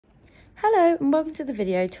Hello and welcome to the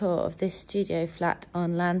video tour of this studio flat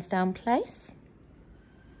on Lansdowne Place.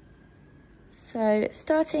 So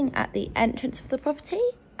starting at the entrance of the property,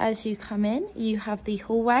 as you come in you have the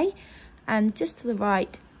hallway, and just to the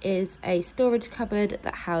right is a storage cupboard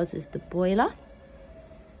that houses the boiler.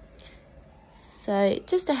 So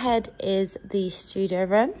just ahead is the studio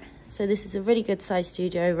room. So this is a really good sized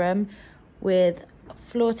studio room with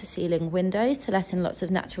floor to ceiling windows to let in lots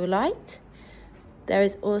of natural light. There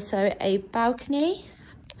is also a balcony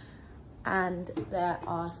and there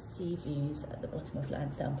are sea views at the bottom of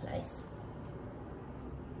Lansdowne Place.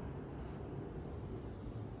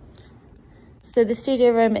 So the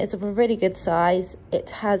studio room is of a really good size. It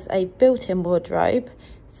has a built-in wardrobe,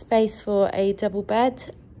 space for a double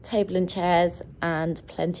bed, table and chairs, and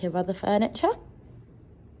plenty of other furniture.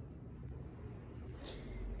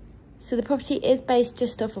 So the property is based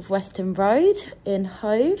just off of Western Road in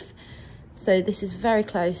Hove. So this is very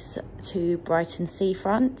close to Brighton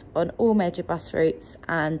seafront on all major bus routes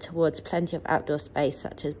and towards plenty of outdoor space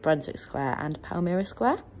such as Brunswick Square and Palmeira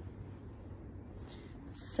Square.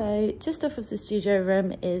 So just off of the studio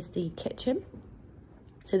room is the kitchen.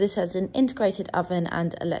 So this has an integrated oven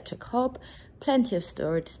and electric hob, plenty of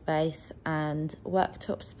storage space and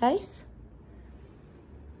worktop space.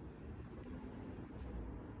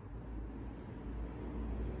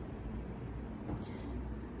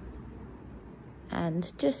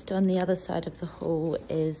 And just on the other side of the hall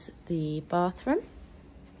is the bathroom.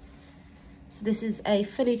 So this is a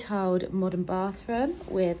fully tiled modern bathroom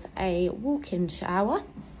with a walk-in shower.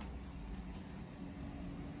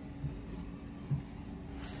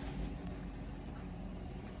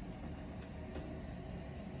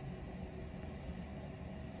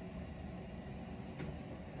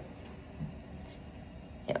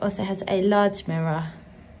 It also has a large mirror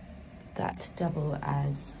that double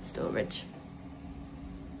as storage.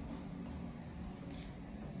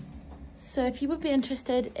 So if you would be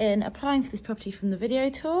interested in applying for this property from the video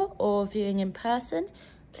tour or viewing in person,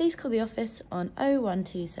 please call the office on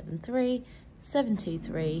 01273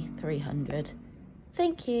 723 300.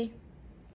 Thank you.